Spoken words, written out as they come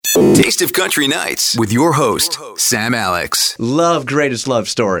Taste of Country Nights with your host, Sam Alex. Love Greatest Love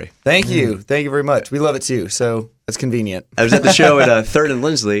Story. Thank you. Thank you very much. We love it too, so it's convenient. I was at the show at 3rd and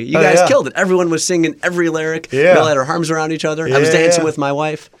Lindsley. You guys killed it. Everyone was singing every lyric. Yeah. We all had our arms around each other. I was dancing with my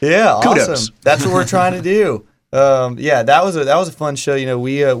wife. Yeah, Kudos. awesome. That's what we're trying to do. That was a fun show. You know,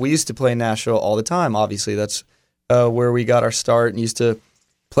 we used to play in Nashville all the time. Obviously, that's where we got our start, and used to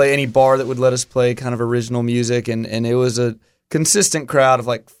play any bar that would let us play kind of original music, and it was a consistent crowd of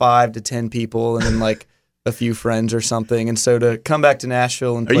like 5 to 10 people, and then like a few friends or something. And so to come back to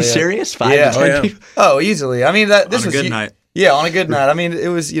Nashville and Are you serious? 5 to 10 people? Oh, easily. I mean, this was on a good night. Yeah, on a good night. I mean, it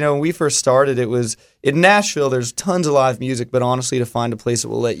was, when we first started, it was in Nashville. There's tons of live music, but honestly, to find a place that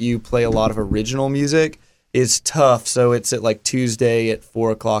will let you play a lot of original music is tough. So it's at like Tuesday at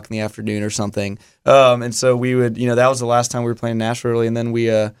 4 o'clock in the afternoon or something. And so we would, that was the last time we were playing Nashville early, and then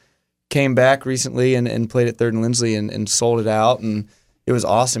we came back recently and played at 3rd and Lindsley and sold it out, and it was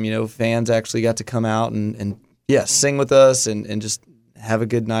awesome. Fans actually got to come out and sing with us and just have a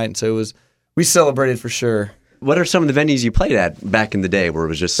good night. And so we celebrated for sure. What are some of the venues you played at back in the day where it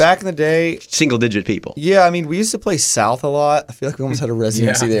was just back in the day single-digit people? Yeah, I mean, we used to play South a lot. I feel like we almost had a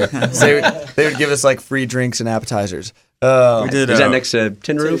residency there. So they would give us like free drinks and appetizers. We did. Is that next to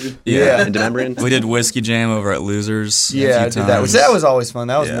Tin Roof? Yeah. In Demembrian? We did Whiskey Jam over at Losers. Yeah, I did that. That was always fun.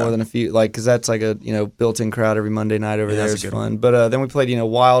 That was Yeah. more than a few, like, because that's like a built-in crowd every Monday night over there. that's It's a good fun. But then we played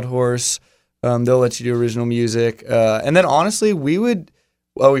Wild Horse. They'll let you do original music. And then honestly, we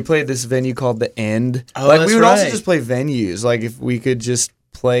played this venue called The End. Oh, like that's we would also right. just play venues. Like if we could just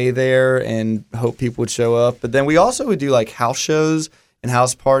play there and hope people would show up. But then we also would do like house shows and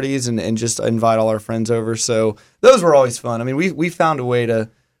house parties and just invite all our friends over. So those were always fun. I mean, we found a way to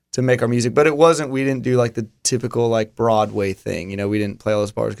make our music, but we didn't do like the typical like Broadway thing. We didn't play all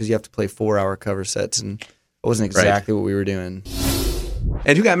those bars because you have to play 4-hour cover sets, and it wasn't exactly what we were doing.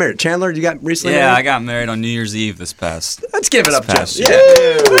 And who got married? Chandler, you got recently Yeah, married? I got married on New Year's Eve this past. Let's give it up, past Chandler.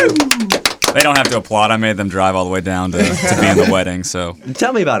 year. Yeah. They don't have to applaud. I made them drive all the way down to be in the wedding. So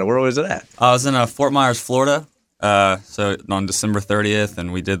Tell me about it. Where was it at? I was in Fort Myers, Florida. So on December 30th,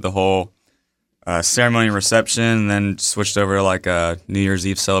 and we did the whole ceremony and reception, and then switched over to like a New Year's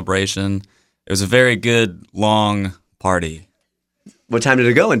Eve celebration. It was a very good, long party. What time did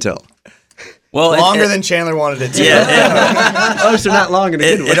it go until? Well, Longer than Chandler wanted it to. Oh, so not long in a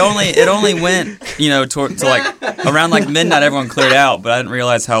good way. it only went to like around like midnight. Everyone cleared out, but I didn't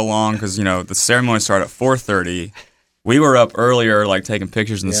realize how long because the ceremony started at 4:30. We were up earlier, like taking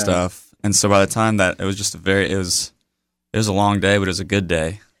pictures and stuff, and so by the time that it was just it was a long day, but it was a good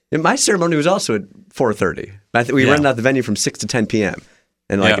day. And my ceremony was also at 4:30. We rented out the venue from 6 to 10 p.m.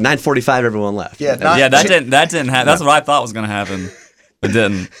 And like 9:45, everyone left. Yeah, That didn't happen. That's what I thought was going to happen. It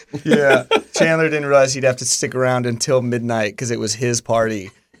didn't. Yeah, Chandler didn't realize he'd have to stick around until midnight because it was his party.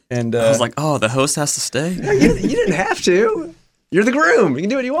 And I was like, oh, the host has to stay? You didn't have to. You're the groom. You can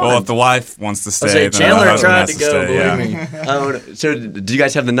do what you want. Well, if the wife wants to stay, say, then Chandler the husband tried has to to go, stay. believe me. So did you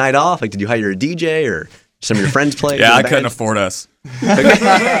guys have the night off? Like, did you hire a DJ or some of your friends play? Yeah, I couldn't afford us.